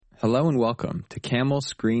Hello and welcome to Camel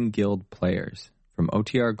Screen Guild Players from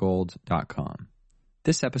OTRGold.com.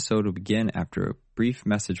 This episode will begin after a brief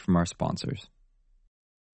message from our sponsors.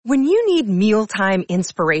 When you need mealtime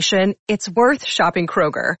inspiration, it's worth shopping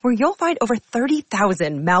Kroger, where you'll find over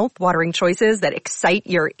 30,000 mouth-watering choices that excite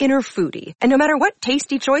your inner foodie. And no matter what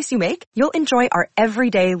tasty choice you make, you'll enjoy our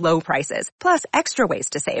everyday low prices, plus extra ways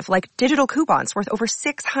to save, like digital coupons worth over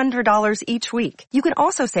 $600 each week. You can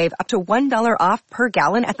also save up to $1 off per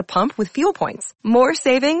gallon at the pump with fuel points. More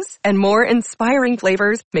savings and more inspiring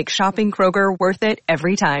flavors make shopping Kroger worth it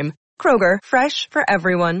every time. Kroger, fresh for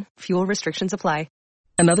everyone. Fuel restrictions apply.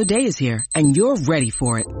 Another day is here, and you're ready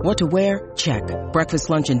for it. What to wear? Check. Breakfast,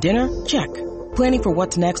 lunch, and dinner? Check. Planning for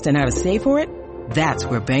what's next and how to save for it? That's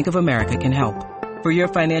where Bank of America can help. For your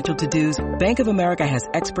financial to-dos, Bank of America has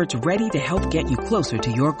experts ready to help get you closer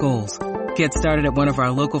to your goals. Get started at one of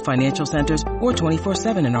our local financial centers or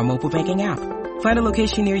 24/7 in our mobile banking app. Find a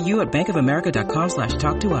location near you at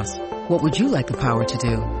bankofamerica.com/talktous. What would you like the power to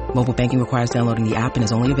do? Mobile banking requires downloading the app and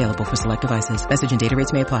is only available for select devices. Message and data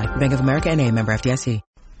rates may apply. Bank of America N.A., member FDIC.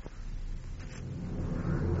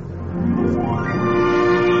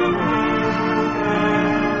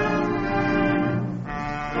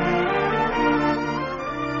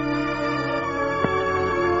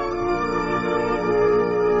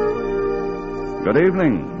 Good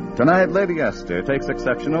evening. Tonight, Lady Esther takes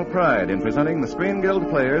exceptional pride in presenting the Screen Guild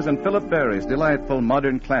Players and Philip Barry's delightful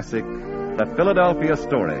modern classic, The Philadelphia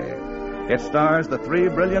Story. It stars the three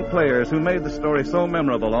brilliant players who made the story so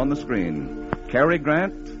memorable on the screen: Cary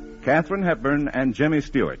Grant, Katharine Hepburn, and Jimmy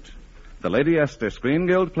Stewart. The Lady Esther Screen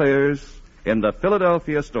Guild Players in The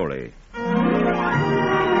Philadelphia Story.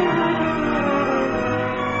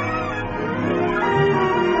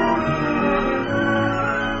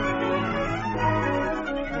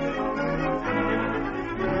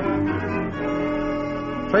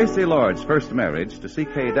 Tracy Lord's first marriage to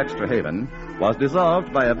C.K. Dexter Haven was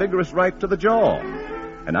dissolved by a vigorous right to the jaw.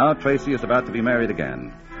 And now Tracy is about to be married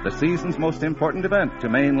again. The season's most important event to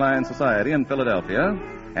mainline society in Philadelphia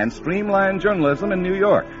and streamlined journalism in New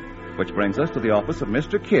York. Which brings us to the office of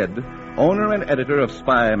Mr. Kidd, owner and editor of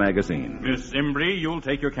Spy magazine. Miss Embry, you'll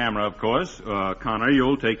take your camera, of course. Connor,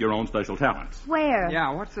 you'll take your own special talents. Where?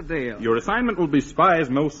 Yeah, what's the deal? Your assignment will be Spy's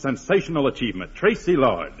most sensational achievement, Tracy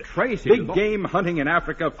Lord. Tracy? Big game hunting in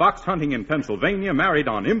Africa, fox hunting in Pennsylvania, married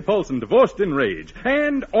on impulse and divorced in rage,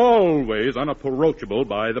 and always unapproachable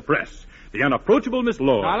by the press. The unapproachable Miss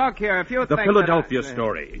Lord. Now, look here, if you The think Philadelphia that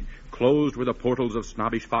Story. Closed were the portals of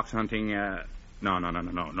snobbish fox hunting,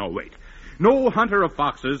 No, wait. No hunter of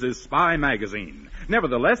foxes is Spy magazine.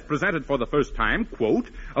 Nevertheless, presented for the first time, quote,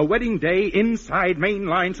 a wedding day inside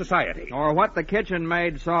mainline society. Or what the kitchen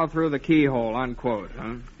maid saw through the keyhole, unquote,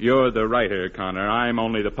 huh? You're the writer, Connor. I'm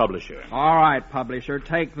only the publisher. All right, publisher,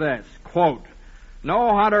 take this. Quote,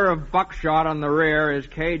 no hunter of buckshot on the rear is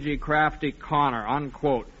cagey, crafty Connor,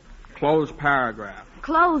 unquote. Close paragraph.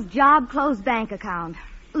 Closed job, closed bank account.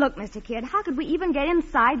 Look, Mr. Kidd, how could we even get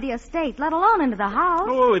inside the estate, let alone into the house?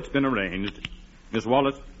 Oh, it's been arranged. Miss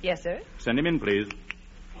Wallace? Yes, sir? Send him in, please.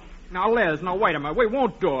 Now, Liz, no, wait a minute. We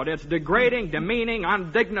won't do it. It's degrading, demeaning,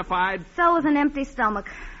 undignified. So is an empty stomach.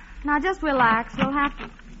 Now, just relax. We'll have to...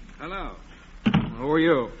 Hello. Who are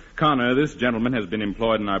you? Connor, this gentleman has been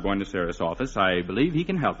employed in our Buenos Aires office. I believe he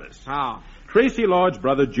can help us. How? Tracy Lord's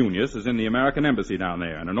brother, Junius, is in the American embassy down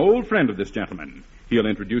there, and an old friend of this gentleman. He'll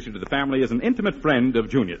introduce you to the family as an intimate friend of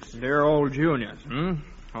Junius. Dear old Junius,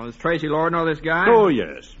 Oh, does Tracy Lord know this guy? Oh,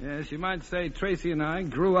 yes. Yes, you might say Tracy and I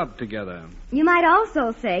grew up together. You might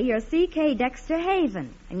also say you're C.K. Dexter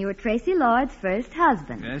Haven, and you were Tracy Lord's first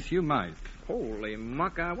husband. Yes, you might. Holy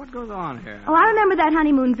muck, what goes on here? Oh, I remember that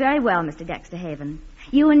honeymoon very well, Mr. Dexter Haven.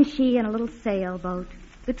 You and she in a little sailboat.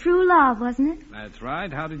 The true love, wasn't it? That's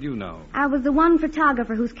right. How did you know? I was the one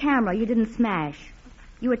photographer whose camera you didn't smash.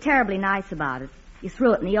 You were terribly nice about it. You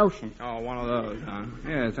threw it in the ocean. Oh, one of those, huh?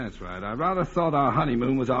 Yes, that's right. I rather thought our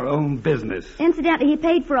honeymoon was our own business. Incidentally, he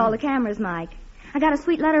paid for all the cameras, Mike. I got a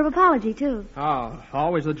sweet letter of apology, too. Oh,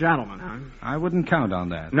 always the gentleman, huh? I wouldn't count on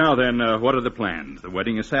that. Now then, what are the plans? The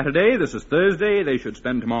wedding is Saturday. This is Thursday. They should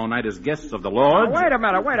spend tomorrow night as guests of the Lord. Oh, wait a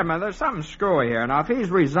minute. There's something screwy here. Now, if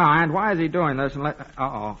he's resigned, why is he doing this? And I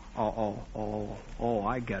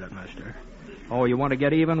get it, mister. Oh, you want to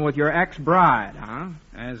get even with your ex-bride, huh?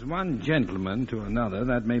 As one gentleman to another,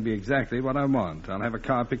 that may be exactly what I want. I'll have a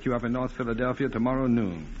car pick you up in North Philadelphia tomorrow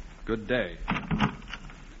noon. Good day.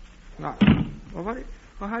 Well,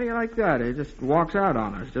 how do you like that? He just walks out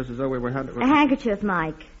on us, just as though we were... A handkerchief,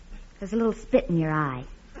 Mike. There's a little spit in your eye.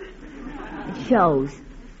 It shows.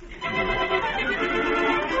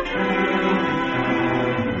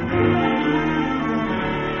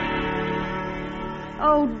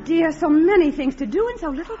 Oh, dear, so many things to do in so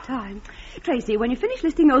little time. Tracy, when you finish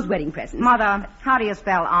listing those wedding presents... Mother, how do you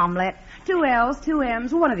spell omelet? 2 L's, 2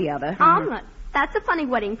 M's, one or the other. Omelet. That's a funny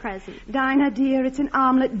wedding present. Dinah, dear, it's an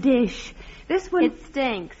omelet dish. This one... It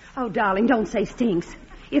stinks. Oh, darling, don't say stinks.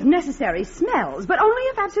 If necessary, smells, but only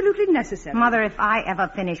if absolutely necessary. Mother, if I ever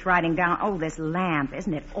finish writing down... Oh, this lamp,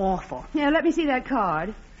 isn't it awful? Yeah, let me see that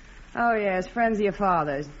card. Oh, yes, friends of your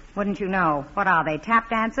father's. Wouldn't you know? What are they, tap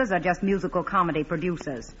dancers or just musical comedy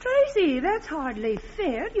producers? Tracy, that's hardly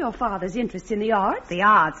fair to your father's interest in the arts. The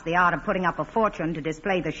arts, the art of putting up a fortune to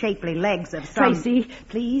display the shapely legs of some... Tracy,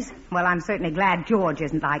 please. Well, I'm certainly glad George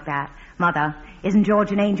isn't like that. Mother, isn't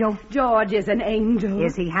George an angel? George is an angel.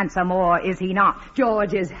 Is he handsome or is he not?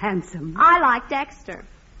 George is handsome. I like Dexter.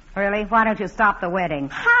 Really? Why don't you stop the wedding?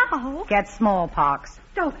 How? Get smallpox.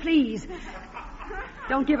 Oh, please.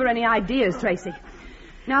 Don't give her any ideas, Tracy.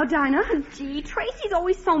 Now, Dinah. Gee, Tracy's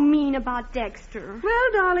always so mean about Dexter.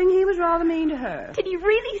 Well, darling, he was rather mean to her. Did he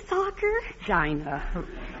really sock her? Dinah.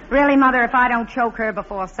 Really, Mother, if I don't choke her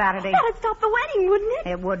before Saturday... That'd stop the wedding, wouldn't it?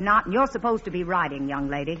 It would not. And you're supposed to be riding, young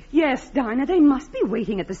lady. Yes, Dinah, they must be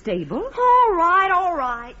waiting at the stable. All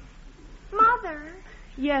right. Mother.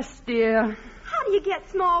 Yes, dear. How do you get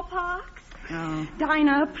smallpox? Oh.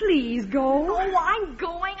 Dinah, please go. Oh, I'm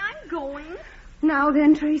going. Now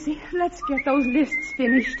then, Tracy, let's get those lists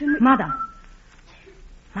finished. And Mother,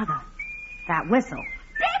 that whistle.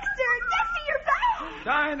 Dexter, you're back.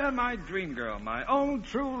 Dinah, my dream girl, my own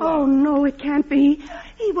true love. Oh, no, it can't be.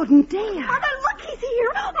 He wouldn't dare. Mother, look, he's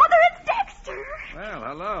here. Mother, it's Dexter. Well,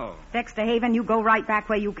 hello. Dexter Haven, you go right back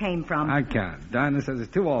where you came from. I can't. Dinah says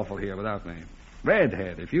it's too awful here without me.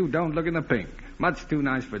 Redhead, if you don't look in the pink. Much too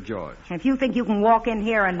nice for George. If you think you can walk in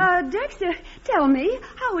here and... Dexter, tell me,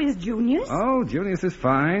 how is Junius? Oh, Junius is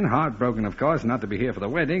fine. Heartbroken, of course, not to be here for the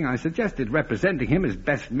wedding. I suggested representing him as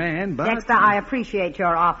best man, but... Dexter, I appreciate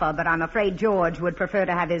your offer, but I'm afraid George would prefer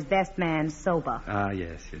to have his best man sober. Ah,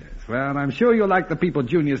 yes. Well, I'm sure you'll like the people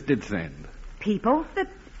Junius did send. People?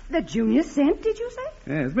 That Junius sent, did you say?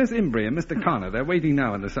 Yes, Miss Imbrie and Mr. Connor. They're waiting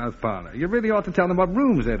now in the south parlor. You really ought to tell them what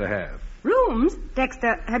rooms they're to have. Rooms?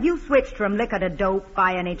 Dexter, have you switched from liquor to dope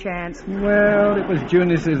by any chance? Well, it was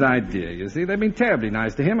Junius's idea, you see. They've been terribly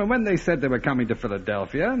nice to him, and when they said they were coming to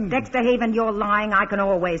Philadelphia... Dexter Haven, you're lying. I can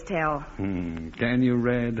always tell. Can you,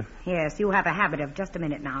 Red? Yes, you have a habit of... Just a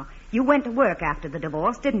minute now. You went to work after the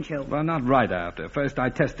divorce, didn't you? Well, not right after. First, I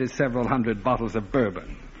tested several hundred bottles of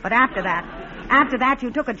bourbon. But after that, you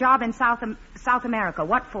took a job in South America.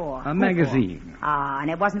 What for? A magazine. And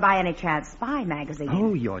it wasn't by any chance Spy magazine.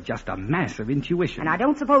 Oh, you're just a mass of intuition. And I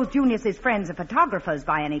don't suppose Junius's friends are photographers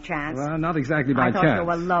by any chance. Well, not exactly by chance. I thought you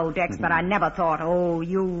were low, Dex, but I never thought,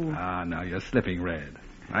 you... Ah, no, you're slipping, Red.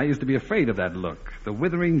 I used to be afraid of that look, the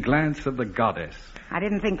withering glance of the goddess. I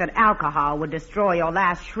didn't think that alcohol would destroy your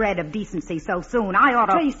last shred of decency so soon. I ought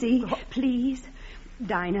to... Tracy, please...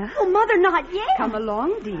 Dinah. Oh, Mother, not yet. Come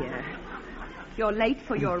along, dear. You're late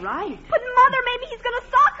for your ride. But, Mother, maybe he's going to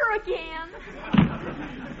sock her again.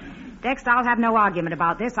 Dex, I'll have no argument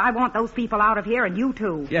about this. I want those people out of here, and you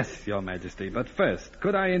too. Yes, Your Majesty. But first,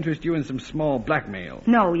 could I interest you in some small blackmail?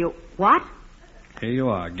 No, you... What? Here you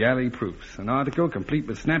are, galley proofs. An article complete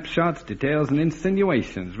with snapshots, details, and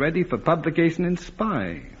insinuations, ready for publication in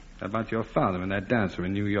Spy. About your father and that dancer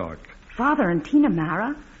in New York. Father and Tina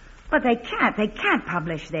Mara? But they can't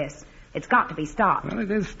publish this. It's got to be stopped. Well, it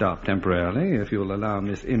is stopped temporarily, if you'll allow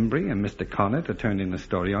Miss Imbrie and Mr. Connor to turn in the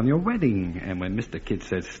story on your wedding. And when Mr. Kidd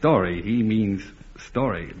says story, he means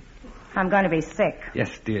story. I'm going to be sick.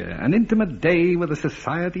 Yes, dear. An intimate day with a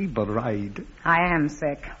society bride. I am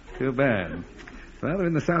sick. Too bad. Well, they're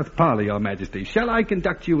in the south parlor, Your Majesty. Shall I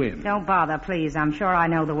conduct you in? Don't bother, please. I'm sure I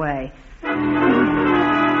know the way.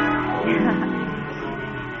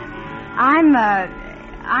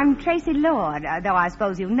 I'm Tracy Lord, though I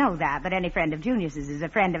suppose you know that, but any friend of Junius's is a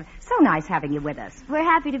friend of... So nice having you with us. We're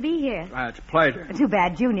happy to be here. It's a pleasure. Too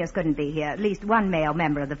bad Junius couldn't be here. At least one male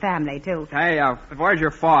member of the family, too. Hey, where's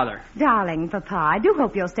your father? Darling, Papa, I do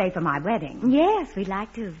hope you'll stay for my wedding. Yes, we'd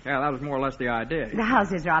like to. Yeah, that was more or less the idea. The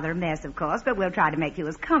house is rather a mess, of course, but we'll try to make you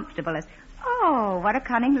as comfortable as... Oh, what a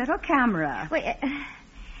cunning little camera. Wait,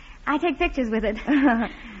 I take pictures with it.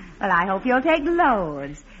 Well, I hope you'll take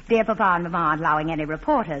loads. Dear Papa and Mama aren't allowing any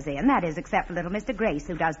reporters in. That is, except for little Mr. Grace,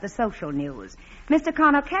 who does the social news. Mr.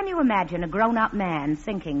 Connor, can you imagine a grown-up man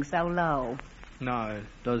sinking so low? No, it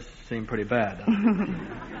does seem pretty bad.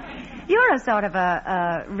 You're a sort of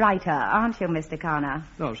a writer, aren't you, Mr. Connor?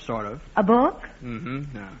 No, sort of. A book?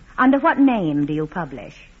 Mm-hmm, no. Under what name do you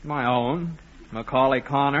publish? My own. Macaulay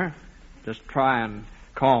Connor. Just try and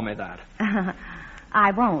call me that.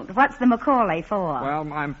 I won't. What's the Macaulay for? Well,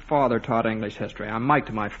 my father taught English history. I'm Mike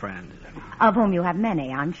to my friend. Of whom you have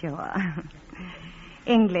many, I'm sure.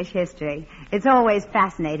 English history. It's always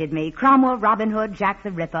fascinated me. Cromwell, Robin Hood, Jack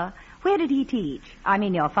the Ripper. Where did he teach? I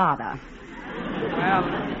mean your father. Well,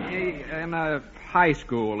 in a high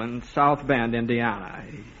school in South Bend, Indiana.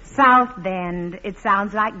 South Bend. It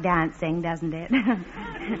sounds like dancing, doesn't it?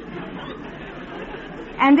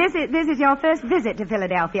 And this is your first visit to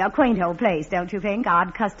Philadelphia. A quaint old place, don't you think?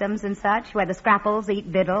 Odd customs and such, where the Scrapples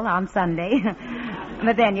eat biddle on Sunday.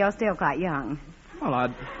 But then you're still quite young. Well, I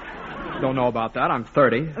don't know about that. I'm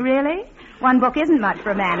 30. Really? One book isn't much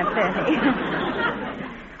for a man of 30.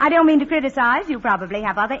 I don't mean to criticize. You probably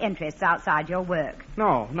have other interests outside your work.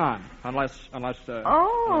 No, none. Unless.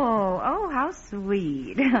 Oh, how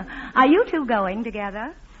sweet. Are you two going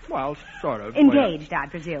together? Well, sort of. Engaged, I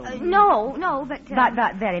presume. No, but...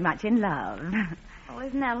 But very much in love. Oh,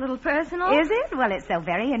 isn't that a little personal? Is it? Well, it's so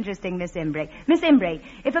very interesting, Miss Imbrie. Miss Imbrie,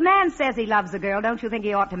 if a man says he loves a girl, don't you think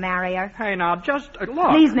he ought to marry her? Hey, now, just look.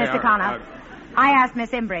 Please, Mr. Connor. I asked Miss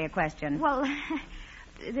Imbrie a question. Well,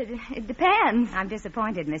 it depends. I'm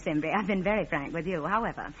disappointed, Miss Imbrie. I've been very frank with you.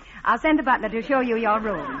 However, I'll send a butler to show you your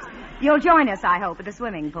rooms. You'll join us, I hope, at the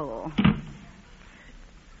swimming pool.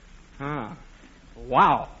 Ah.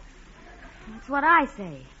 Wow. That's what I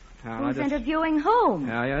say. Who's interviewing whom?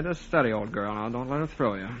 Yeah, just steady, old girl. Now, don't let her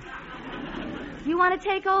throw you. You want to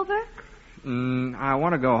take over? I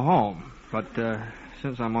want to go home, but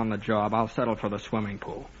since I'm on the job, I'll settle for the swimming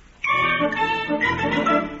pool.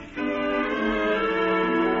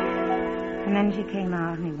 And then she came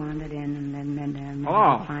out, and he wandered in, and then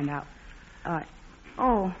Hello. Find out.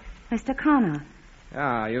 Mr. Connor.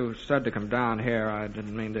 Yeah, you said to come down here. I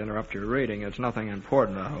didn't mean to interrupt your reading. It's nothing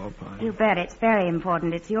important, I hope. You bet. It's very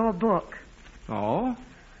important. It's your book. Oh?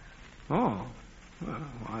 Well,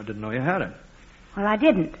 I didn't know you had it. Well, I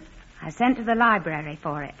didn't. I sent to the library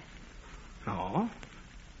for it. Oh?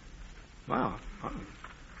 Well,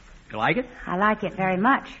 you like it? I like it very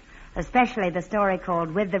much. Especially the story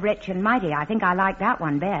called With the Rich and Mighty. I think I like that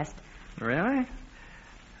one best. Really?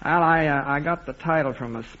 Well, I got the title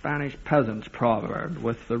from a Spanish peasant's proverb.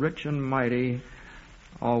 With the rich and mighty,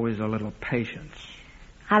 always a little patience.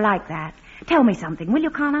 I like that. Tell me something, will you,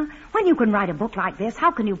 Connor? When you can write a book like this, how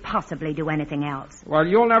can you possibly do anything else? Well,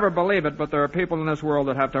 you'll never believe it, but there are people in this world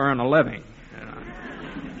that have to earn a living. You know.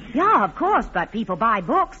 Yeah, of course, but people buy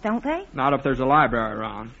books, don't they? Not if there's a library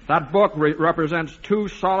around. That book represents 2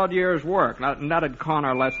 solid years' work. Netted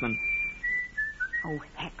Connor less than... Oh,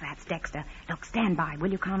 heck, that's Dexter. Look, stand by,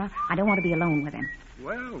 will you, Connor? I don't want to be alone with him.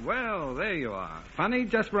 Well, there you are. Funny,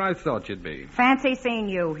 just where I thought you'd be. Fancy seeing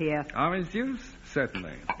you here. Orange juice?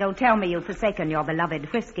 Certainly. Don't tell me you've forsaken your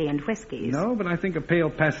beloved whiskey and whiskeys. No, but I think a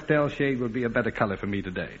pale pastel shade would be a better color for me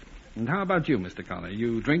today. And how about you, Mr. Connor?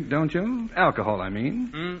 You drink, don't you? Alcohol, I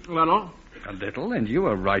mean. Little. A little, and you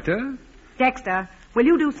a writer? Dexter, will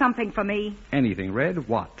you do something for me? Anything, Red?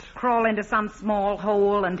 What? Crawl into some small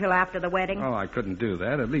hole until after the wedding? Oh, I couldn't do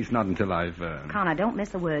that. At least not until I've... Connor, don't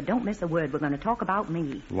miss a word. Don't miss a word. We're going to talk about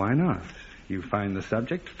me. Why not? You find the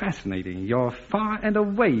subject fascinating. You're far and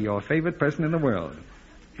away your favorite person in the world.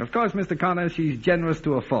 Of course, Mr. Connor, she's generous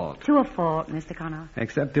to a fault. To a fault, Mr. Connor.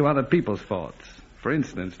 Except to other people's faults. For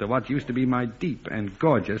instance, to what used to be my deep and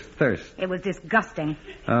gorgeous thirst. It was disgusting.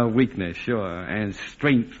 Weakness, sure. And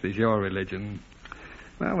strength is your religion.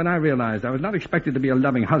 Well, when I realized I was not expected to be a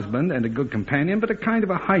loving husband and a good companion, but a kind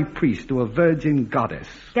of a high priest to a virgin goddess.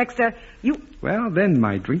 Dexter, you... Well, then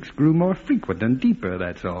my drinks grew more frequent and deeper,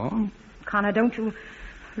 that's all. Connor, don't you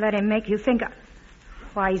let him make you think...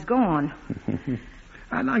 Why, he's gone.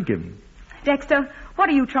 I like him. Dexter, what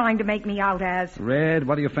are you trying to make me out as? Red,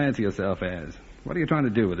 what do you fancy yourself as? What are you trying to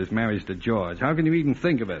do with this marriage to George? How can you even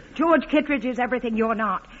think of it? George Kittredge is everything you're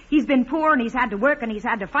not. He's been poor and he's had to work and he's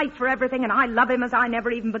had to fight for everything, and I love him as I never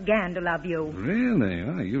even began to love you. Really?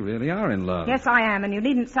 Oh, you really are in love. Yes, I am, and you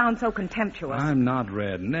needn't sound so contemptuous. I'm not,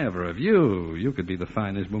 Red. Never of you. You could be the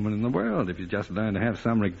finest woman in the world if you just learned to have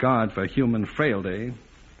some regard for human frailty.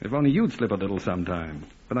 If only you'd slip a little sometime.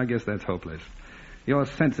 But I guess that's hopeless. Your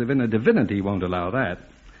sense of inner divinity won't allow that.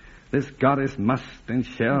 This goddess must and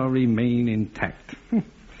shall remain intact.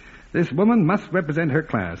 This woman must represent her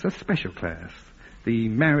class, a special class, the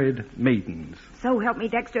married maidens. So help me,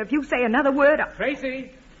 Dexter, if you say another word...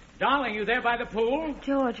 Tracy, darling, you there by the pool?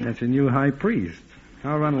 George. That's a new high priest.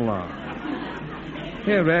 I'll run along.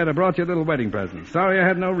 Here, Red, I brought you a little wedding present. Sorry I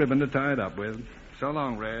had no ribbon to tie it up with. So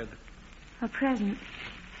long, Red. A present?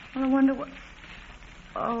 Well, I wonder what...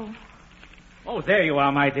 Oh, there you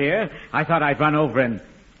are, my dear. I thought I'd run over and...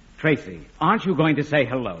 Tracy, aren't you going to say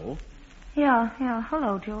hello? Yeah.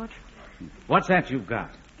 Hello, George. What's that you've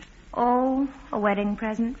got? Oh, a wedding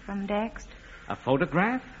present from Dex. A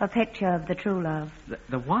photograph? A picture of the true love.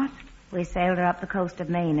 The what? We sailed her up the coast of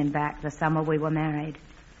Maine and back the summer we were married.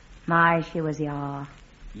 My, she was yar.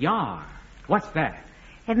 Yar? What's that?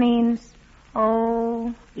 It means,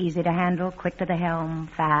 easy to handle, quick to the helm,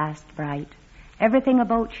 fast, bright. Everything a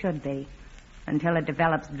boat should be, until it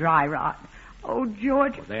develops dry rot. Oh,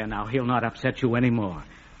 George. Oh, there now, he'll not upset you anymore.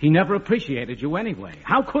 He never appreciated you anyway.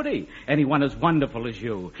 How could he? Anyone as wonderful as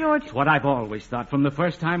you. George. It's what I've always thought from the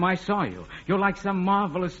first time I saw you. You're like some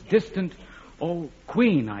marvelous, distant,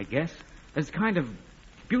 queen, I guess. There's kind of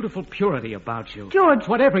beautiful purity about you. George. It's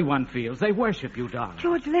what everyone feels. They worship you, darling.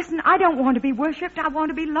 George, listen, I don't want to be worshipped. I want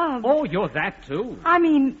to be loved. Oh, you're that, too. I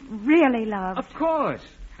mean, really loved. Of course.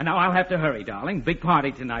 And now I'll have to hurry, darling. Big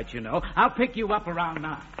party tonight, you know. I'll pick you up around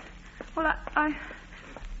 9. Well,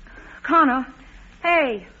 Connor.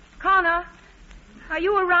 Hey, Connor. Are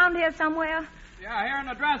you around here somewhere? Yeah, here in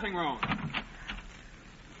the dressing room.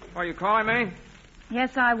 Are you calling me?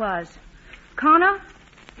 Yes, I was. Connor,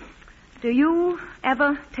 do you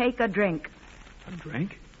ever take a drink? A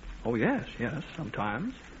drink? Oh, yes,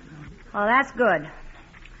 sometimes. Well, that's good.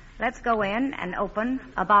 Let's go in and open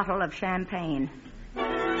a bottle of champagne.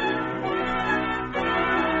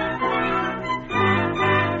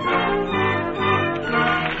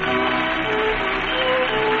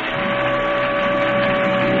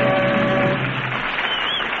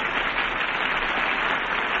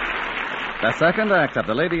 The second act of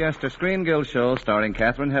the Lady Esther Screen Guild show starring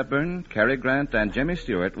Katharine Hepburn, Cary Grant, and Jimmy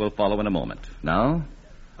Stewart will follow in a moment. Now,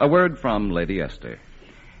 a word from Lady Esther.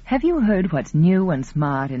 Have you heard what's new and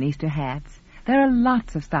smart in Easter hats? There are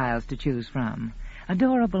lots of styles to choose from.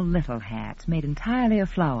 Adorable little hats made entirely of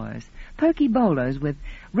flowers, perky bowlers with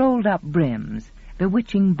rolled-up brims,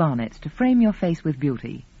 bewitching bonnets to frame your face with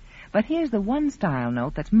beauty. But here's the one style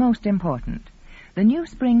note that's most important. The new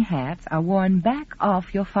spring hats are worn back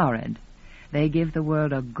off your forehead. They give the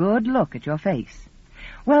world a good look at your face.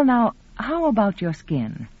 Well, now, how about your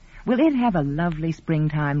skin? Will it have a lovely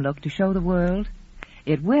springtime look to show the world?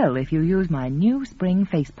 It will if you use my new spring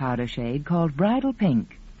face powder shade called Bridal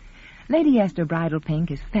Pink. Lady Esther Bridal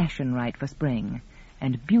Pink is fashion right for spring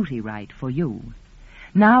and beauty right for you.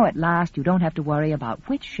 Now, at last, you don't have to worry about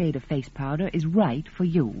which shade of face powder is right for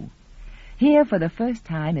you. Here, for the first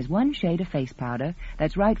time, is one shade of face powder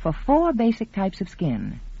that's right for 4 basic types of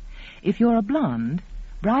skin. If you're a blonde,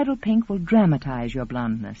 Bridal Pink will dramatize your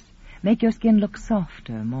blondness, make your skin look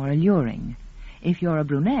softer, more alluring. If you're a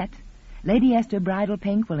brunette, Lady Esther Bridal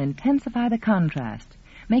Pink will intensify the contrast,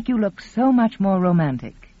 make you look so much more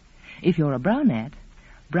romantic. If you're a brunette,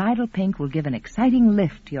 Bridal Pink will give an exciting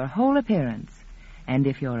lift to your whole appearance. And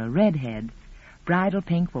if you're a redhead, Bridal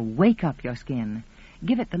Pink will wake up your skin,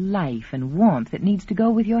 give it the life and warmth it needs to go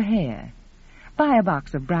with your hair. Buy a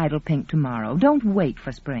box of Bridal Pink tomorrow. Don't wait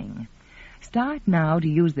for spring. Start now to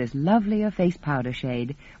use this lovelier face powder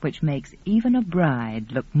shade, which makes even a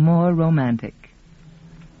bride look more romantic.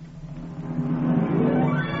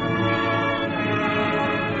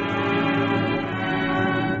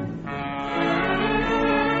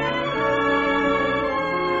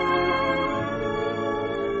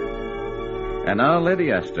 And now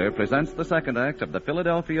Lady Esther presents the second act of the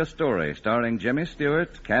Philadelphia Story, starring Jimmy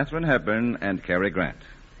Stewart, Katharine Hepburn, and Cary Grant.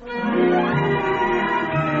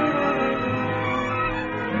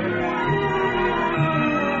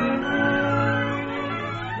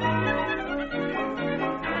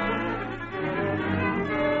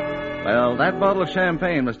 Well, that bottle of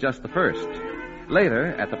champagne was just the first.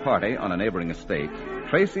 Later, at the party on a neighboring estate,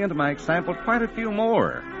 Tracy and Mike sampled quite a few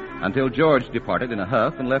more, until George departed in a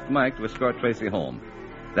huff and left Mike to escort Tracy home.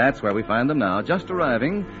 That's where we find them now, just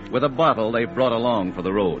arriving with a bottle they brought along for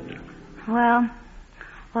the road. Well,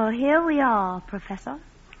 here we are, Professor.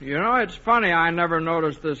 You know, it's funny I never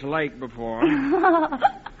noticed this lake before.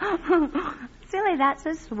 Silly, that's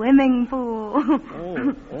a swimming pool.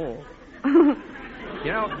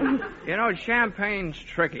 You know, champagne's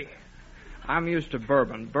tricky. I'm used to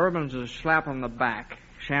bourbon. Bourbon's a slap on the back.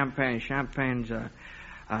 Champagne's a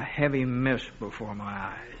heavy mist before my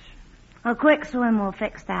eyes. A quick swim will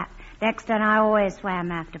fix that. Dexter and I always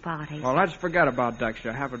swam after parties. Well, let's forget about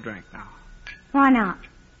Dexter. Have a drink now. Why not?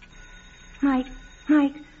 Mike,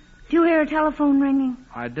 do you hear a telephone ringing?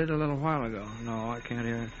 I did a little while ago. No, I can't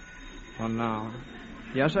hear it. Well, now.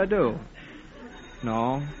 Yes, I do.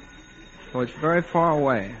 No. Oh, it's very far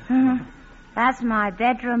away. Mm-hmm. That's my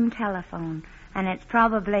bedroom telephone, and it's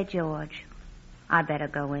probably George. I'd better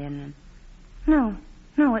go in. No,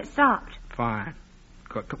 it stopped. Fine.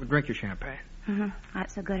 Go, drink your champagne. Mm-hmm.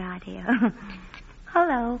 That's a good idea.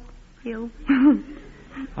 Hello, you.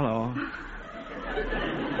 Hello.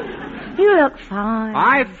 You look fine.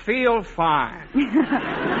 I feel fine.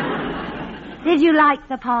 Did you like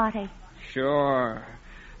the party? Sure.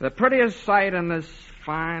 The prettiest sight in this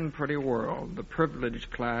fine, pretty world. The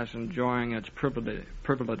privileged class enjoying its privileges.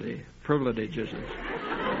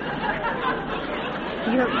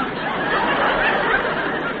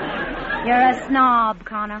 You're a snob,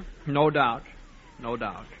 Connor. No doubt. No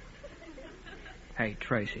doubt. Hey,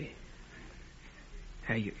 Tracy.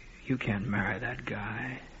 Hey, you can't marry that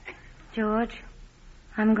guy. George,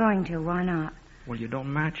 I'm going to. Why not? Well, you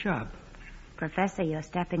don't match up. Professor, you're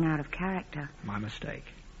stepping out of character. My mistake.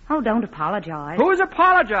 Oh, don't apologize. Who's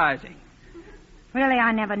apologizing? Really,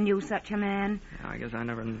 I never knew such a man. I guess I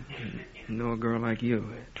never knew a girl like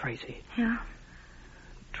you, Tracy. Yeah?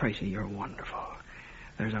 Tracy, you're wonderful.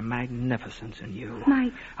 There's a magnificence in you.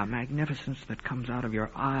 Mike. A magnificence that comes out of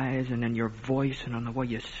your eyes and in your voice and on the way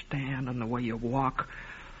you stand and the way you walk.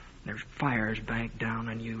 There's fires banked down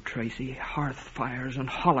on you, Tracy. Hearth fires and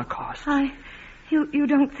holocausts. You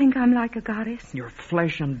don't think I'm like a goddess? You're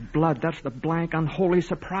flesh and blood. That's the blank, unholy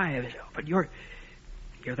surprise. But you're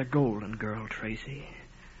the golden girl, Tracy.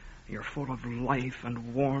 You're full of life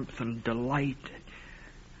and warmth and delight.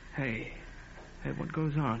 Hey, what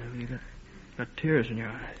goes on? You got tears in your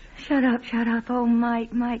eyes. Shut up. Oh,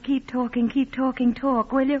 Mike, keep talking,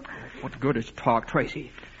 talk, will you? What good is talk,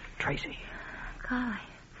 Tracy? Tracy.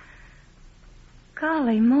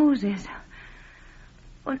 Golly, Moses.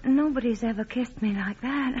 Well, nobody's ever kissed me like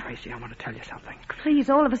that. Tracy, I want to tell you something. Please,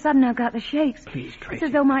 all of a sudden I've got the shakes. Please, Tracy. It's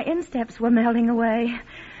as though my insteps were melting away.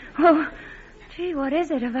 Oh, gee, what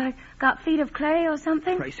is it? Have I got feet of clay or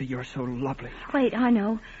something? Tracy, you're so lovely. Wait, I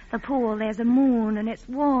know. The pool, there's a moon, and it's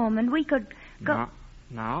warm, and we could go...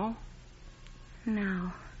 Now?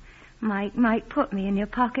 No. Mike, put me in your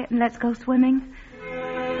pocket and let's go swimming.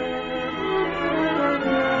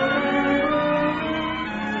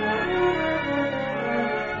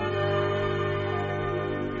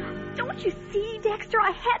 You see, Dexter,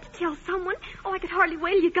 I had to tell someone. Oh, I could hardly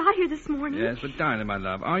wait till you got here this morning. Yes, but Dinah, my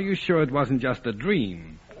love, are you sure it wasn't just a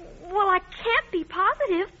dream? Well, I can't be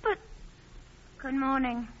positive, but... Good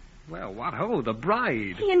morning. Well, what ho, the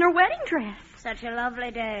bride. In her wedding dress. Such a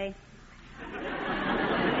lovely day.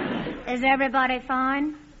 Is everybody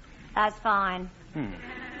fine? That's fine.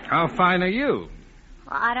 How fine are you?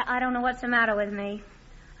 Well, I don't know what's the matter with me.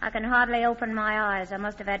 I can hardly open my eyes. I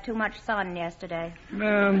must have had too much sun yesterday.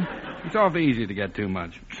 It's awfully easy to get too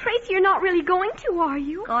much. Tracy, you're not really going to, are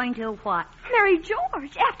you? Going to what? Marry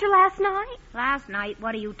George after last night. Last night?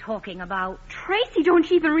 What are you talking about? Tracy, don't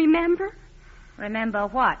you even remember? Remember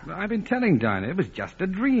what? Well, I've been telling Dinah it was just a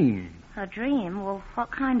dream. A dream? Well, what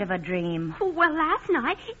kind of a dream? Well, last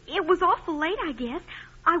night, it was awful late, I guess.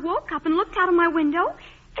 I woke up and looked out of my window,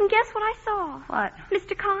 and guess what I saw? What?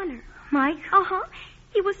 Mr. Connor. Mike? Uh-huh.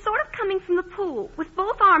 He was sort of coming from the pool with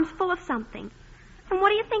both arms full of something. And what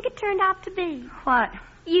do you think it turned out to be? What?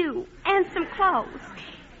 You and some clothes.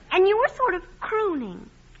 And you were sort of crooning.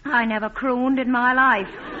 I never crooned in my life.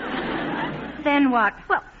 Then what?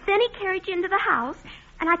 Well, then he carried you into the house,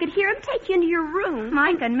 and I could hear him take you into your room.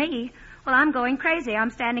 Mike and me? Well, I'm going crazy. I'm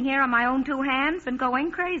standing here on my own two hands and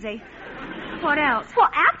going crazy. What else? Well,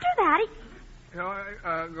 after that, he...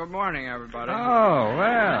 Good morning, everybody. Oh,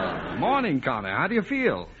 well. Morning, Connor. How do you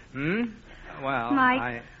feel? Well,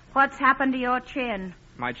 Mike, what's happened to your chin?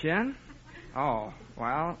 My chin? Oh,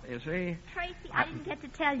 well, you see... Tracy, I didn't get to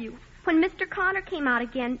tell you. When Mr. Connor came out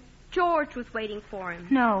again, George was waiting for him.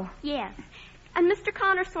 No. Yes. And Mr.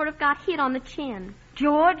 Connor sort of got hit on the chin.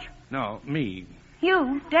 George? No, me.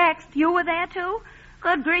 You, Dex, you were there, too?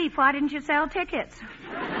 Good grief, why didn't you sell tickets?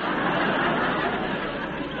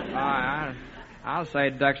 I'll say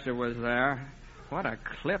Dexter was there. What a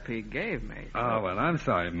clip he gave me. Oh, well, I'm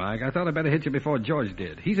sorry, Mike. I thought I'd better hit you before George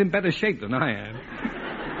did. He's in better shape than I am.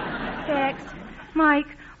 Dex, Mike,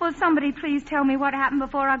 will somebody please tell me what happened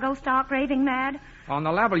before I go stark raving mad? On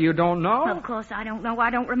the level, you don't know? Of course I don't know. I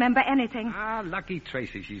don't remember anything. Lucky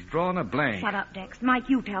Tracy. She's drawn a blank. Shut up, Dex. Mike,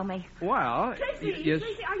 you tell me. Well, Tracy,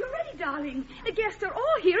 Tracy, are you ready, darling? The guests are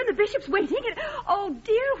all here and the bishop's waiting. And, oh,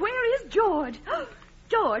 dear, where is George?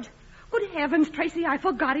 George. Good heavens, Tracy, I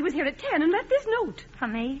forgot he was here at 10 and left this note. For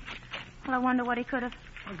me? Well, I wonder what he could have...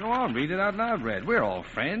 Well, go on, read it out loud, Red. We're all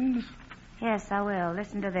friends. Yes, I will.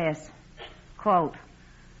 Listen to this. Quote,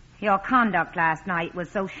 your conduct last night was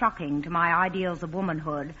so shocking to my ideals of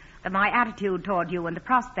womanhood that my attitude toward you and the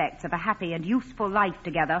prospects of a happy and useful life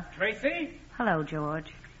together... Tracy? Hello,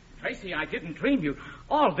 George. Tracy, I didn't dream you.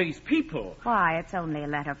 All these people. Why, it's only a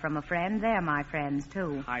letter from a friend. They're my friends,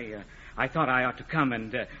 too. I thought I ought to come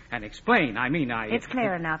and explain. It's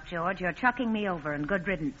clear enough, George. You're chucking me over, and good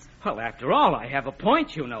riddance. Well, after all, I have a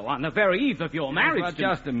point, you know, on the very eve of your marriage. Well,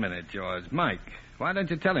 just a minute, George. Mike, why don't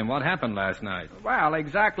you tell him what happened last night? Well,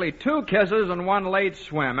 exactly 2 kisses and 1 late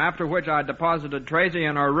swim, after which I deposited Tracy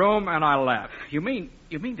in her room and I left. You mean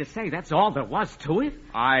to say that's all there was to it?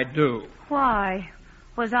 I do. Why?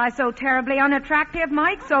 Was I so terribly unattractive,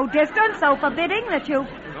 Mike? So distant, so forbidding that you...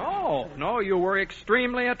 No, you were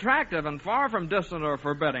extremely attractive and far from distant or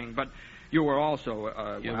forbidding, but you were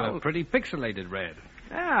also, You were pretty pixelated, Red.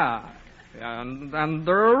 Yeah, and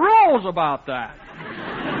there are rules about that.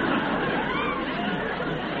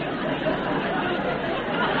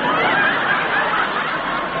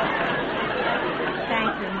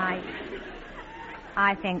 Thank you, Mike.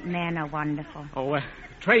 I think men are wonderful. Oh,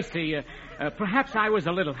 Tracy, perhaps I was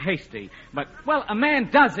a little hasty, but, well, a man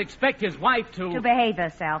does expect his wife to... To behave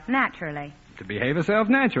herself, naturally. To behave herself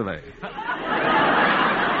naturally.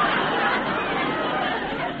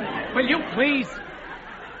 Will you please...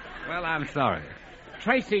 Well, I'm sorry.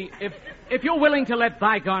 Tracy, if you're willing to let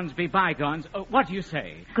bygones be bygones, what do you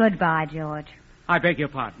say? Goodbye, George. I beg your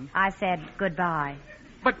pardon? I said goodbye.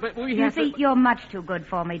 But we You have see, you're much too good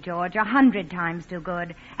for me, George. 100 times too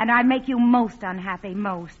good. And I make you most unhappy,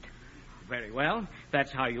 most. Very well.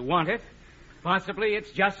 That's how you want it. Possibly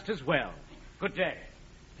it's just as well. Good day.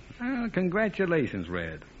 Well, congratulations,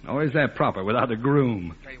 Red. Or is that proper without a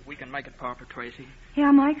groom? Hey, we can make it proper, Tracy.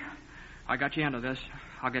 Yeah, Mike? I got you into this.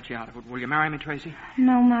 I'll get you out of it. Will you marry me, Tracy?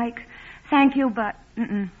 No, Mike. Thank you, but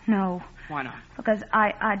no. Why not? Because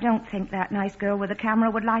I don't think that nice girl with a camera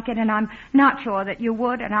would like it, and I'm not sure that you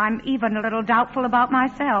would, and I'm even a little doubtful about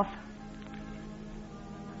myself.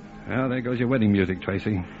 Well, there goes your wedding music,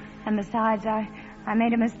 Tracy. And besides, I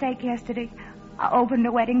made a mistake yesterday. I opened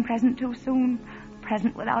a wedding present too soon.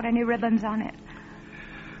 Present without any ribbons on it.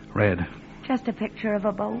 Red. Just a picture of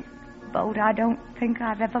a boat. Boat I don't think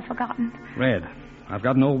I've ever forgotten. Red, I've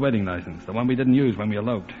got an old wedding license, the one we didn't use when we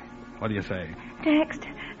eloped. What do you say?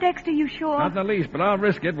 Dexter, you sure? Not in the least, but I'll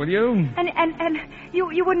risk it, will you? And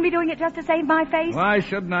you wouldn't be doing it just to save my face? Why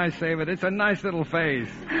shouldn't I save it? It's a nice little face.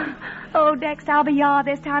 Oh, Dex, I'll be yah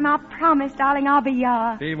this time. I promise, darling, I'll be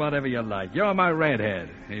yah. Be whatever you like. You're my redhead.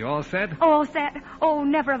 Are you all set? All set. Oh,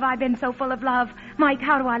 never have I been so full of love. Mike,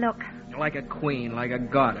 how do I look? Like a queen, like a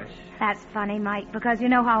goddess. That's funny, Mike, because you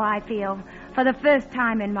know how I feel. For the first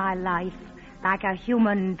time in my life, like a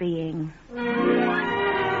human being.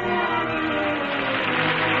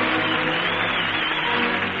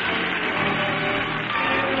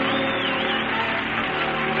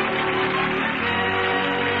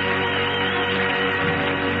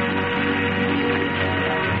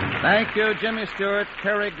 Thank you, Jimmy Stewart,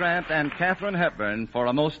 Cary Grant, and Katharine Hepburn for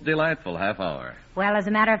a most delightful half hour. Well, as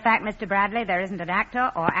a matter of fact, Mr. Bradley, there isn't an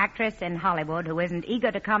actor or actress in Hollywood who isn't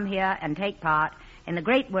eager to come here and take part in the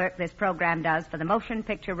great work this program does for the Motion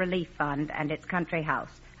Picture Relief Fund and its country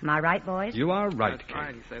house. Am I right, boys? You are right, That's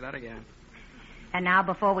right. Say that again. And now,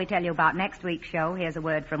 before we tell you about next week's show, here's a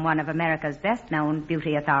word from one of America's best-known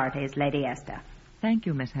beauty authorities, Lady Esther. Thank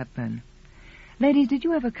you, Miss Hepburn. Ladies, did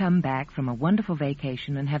you ever come back from a wonderful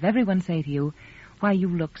vacation and have everyone say to you, "Why, you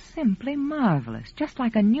look simply marvelous, just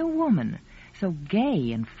like a new woman, so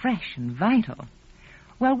gay and fresh and vital"?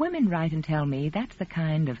 Well, women write and tell me that's the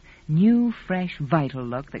kind of new, fresh, vital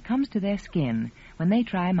look that comes to their skin when they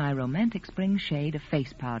try my romantic spring shade of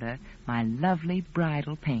face powder, my lovely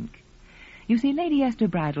bridal pink. You see, Lady Esther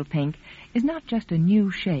Bridal Pink is not just a new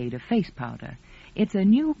shade of face powder. It's a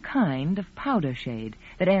new kind of powder shade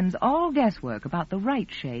that ends all guesswork about the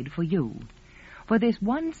right shade for you. For this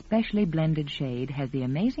one specially blended shade has the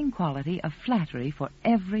amazing quality of flattery for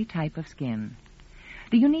every type of skin.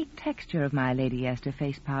 The unique texture of my Lady Esther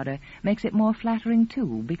face powder makes it more flattering,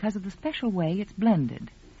 too, because of the special way it's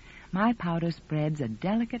blended. My powder spreads a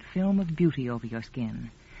delicate film of beauty over your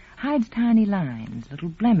skin, hides tiny lines, little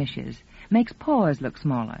blemishes, makes pores look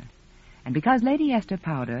smaller. And because Lady Esther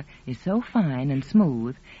powder is so fine and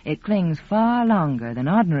smooth, it clings far longer than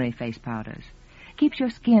ordinary face powders. Keeps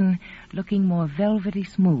your skin looking more velvety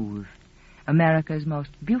smooth. America's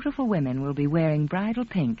most beautiful women will be wearing bridal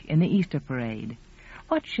pink in the Easter parade.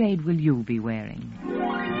 What shade will you be wearing?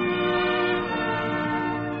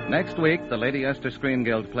 Next week, the Lady Esther Screen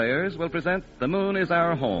Guild players will present The Moon is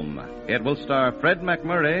Our Home. It will star Fred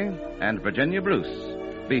McMurray and Virginia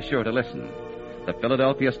Bruce. Be sure to listen. The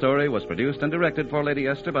Philadelphia story was produced and directed for Lady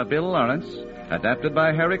Esther by Bill Lawrence, adapted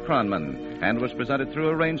by Harry Cronman, and was presented through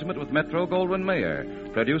arrangement with Metro-Goldwyn-Mayer,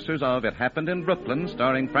 producers of It Happened in Brooklyn,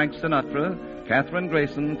 starring Frank Sinatra, Katherine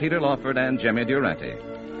Grayson, Peter Lawford, and Jimmy Durante.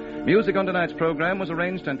 Music on tonight's program was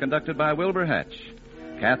arranged and conducted by Wilbur Hatch.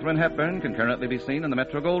 Katharine Hepburn can currently be seen in the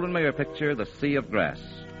Metro-Goldwyn-Mayer picture, The Sea of Grass.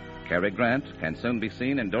 Cary Grant can soon be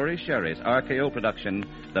seen in Dory Sherry's RKO production,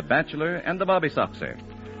 The Bachelor and the Bobby Soxer.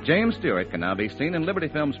 James Stewart can now be seen in Liberty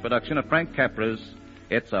Films' production of Frank Capra's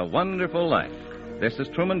It's a Wonderful Life. This is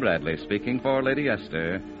Truman Bradley speaking for Lady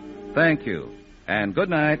Esther. Thank you, and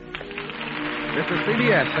good night. This is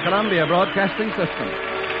CBS, the Columbia Broadcasting System.